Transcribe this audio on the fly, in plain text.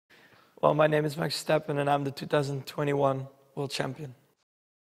Well, my name is Max Verstappen and I'm the 2021 World Champion.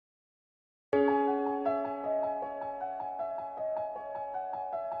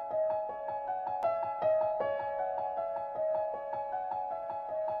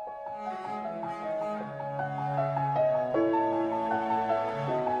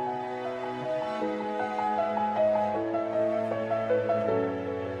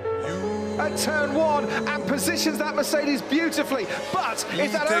 At turn one and positions that Mercedes beautifully, but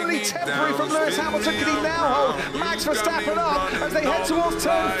is that only temporary from Lewis Hamilton? Can he now hold Max Verstappen up as they head towards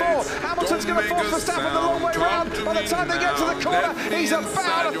turn four? Hamilton's going to force Verstappen the long way round. By the time they get to the corner, he's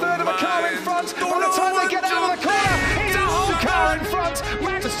about a third of a car in front. By the time they get out of the corner, he's a whole car in front.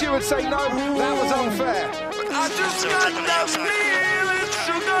 Max, the stewards say no, that was unfair. I just got that feeling,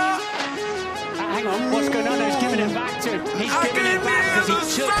 sugar. Hang on, what's going on there? He's giving it back to him. He's giving it back because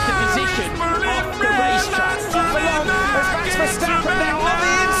he took the position off the racetrack. Along as Max Verstappen now on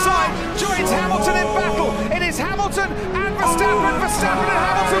the inside joins Hamilton in battle. It is Hamilton and Verstappen. Verstappen and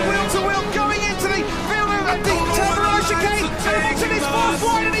Hamilton wheel to wheel going into the field of the turnaround chicane. Hamilton is forced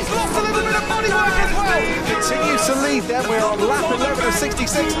wide and he's lost a little bit of bodywork as well. Continues to lead then. We're on lap 11 of 66.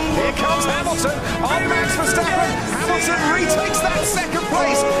 Here comes Hamilton on Max Verstappen. Hamilton retakes that second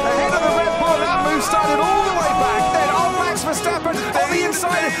place ahead of the Red Bull. That move started all the way back. Then on Max Verstappen on the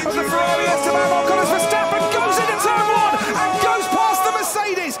inside of the Ferrari Esteban Ocon as Verstappen goes into turn one and goes past the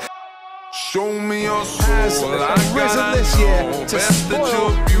Mercedes. Show me your Has risen this year to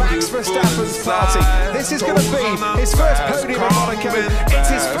spoil Max Verstappen's party. This is going to be his first podium in Monaco. It's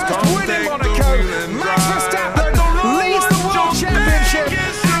his first win in Monaco. Max Verstappen leads the World Championship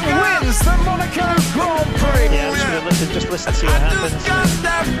and wins the Monaco Grand Prix. Yeah, just listen to see what happens.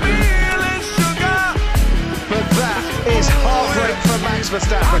 But that is heartbreak for Max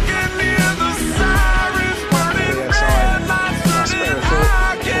Verstappen.